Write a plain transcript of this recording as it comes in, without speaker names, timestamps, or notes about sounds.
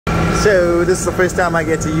So this is the first time I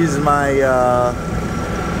get to use my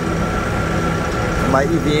my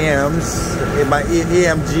EVMs, my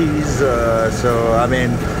EMGs. So I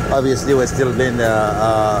mean, obviously we're still in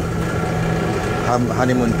the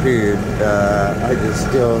honeymoon period. I just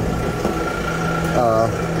still.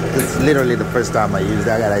 It's literally the first time I use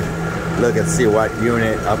that. I gotta look and see what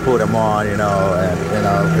unit I put them on, you know, and you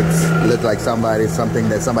know if it's look like something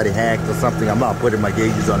that somebody hacked or something. I'm not putting my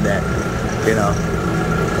gauges on that, you know.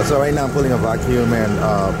 So right now I'm pulling a vacuum and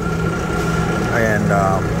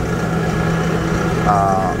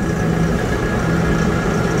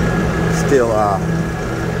still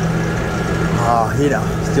you know,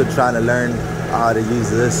 still trying to learn how to use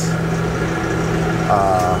this.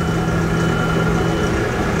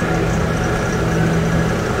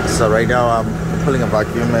 So right now I'm pulling a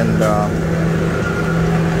vacuum and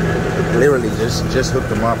literally just hooked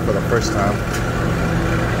them up for the first time.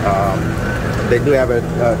 They do have a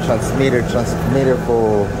transmitter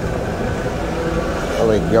for, oh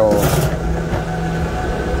wait, yo,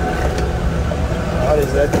 what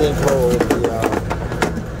is that thing called?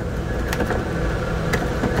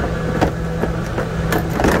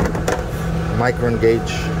 The micron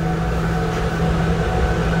gauge.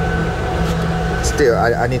 Still,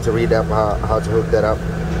 I need to read up how to hook that up,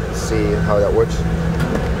 see how that works.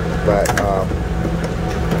 But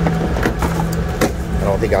I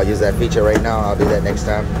don't think I'll use that feature right now. I'll do that next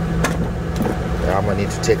time. Yeah, I'm gonna need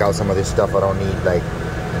to take out some of this stuff I don't need, like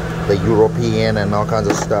the European and all kinds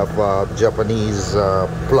of stuff, Japanese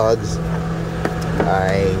plugs.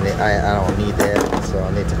 I don't need that, so I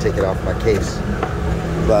need to take it off my case.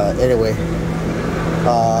 But anyway,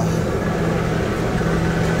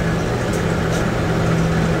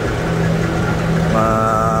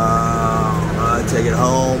 I take it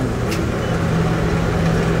home.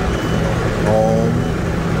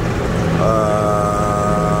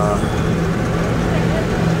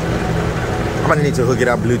 I'm gonna need to hook it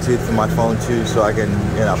up Bluetooth to my phone too, so I can,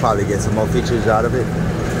 you know, probably get some more features out of it.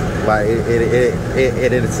 But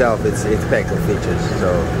it in itself, it's packed with features. So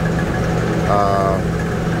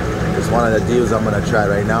it's one of the deals I'm gonna try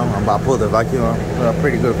right now. I'm about to pull the vacuum. A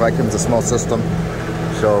pretty good vacuum. It's a small system.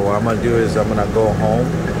 So what I'm gonna do is I'm gonna go home.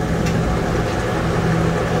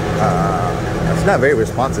 It's not very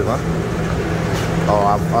responsive, huh? Oh,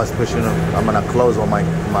 I was pushing. I'm gonna close on my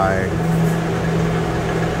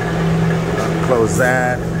close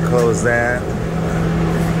that, close that,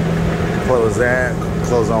 close that,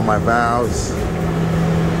 close all my valves.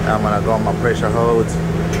 I'm gonna go on my pressure hose.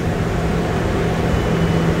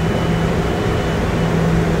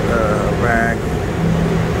 Back.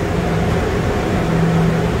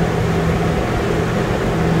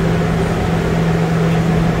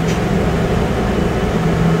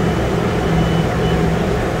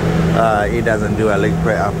 It doesn't do a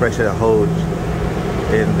pressure hold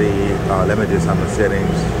in the, let me do some of the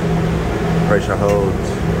settings. Pressure hold,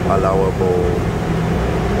 allowable,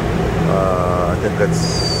 I think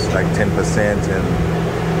that's like 10% and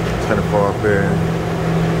 24 period.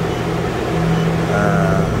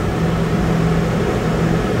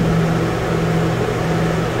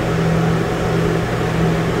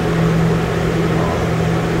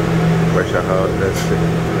 Pressure hold, let's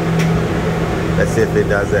see if it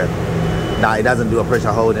does that. Now it doesn't do a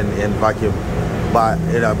pressure hold in vacuum, but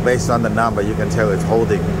you know, based on the number, you can tell it's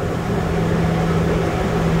holding.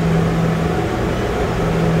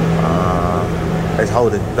 It's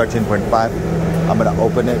holding 13.5. I'm gonna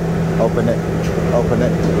open it,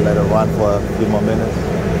 let it run for a few more minutes.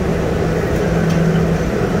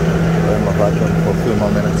 Run my vacuum for a few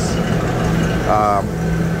more minutes.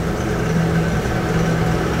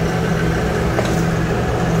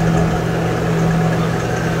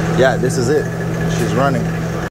 Yeah, this is it. She's running.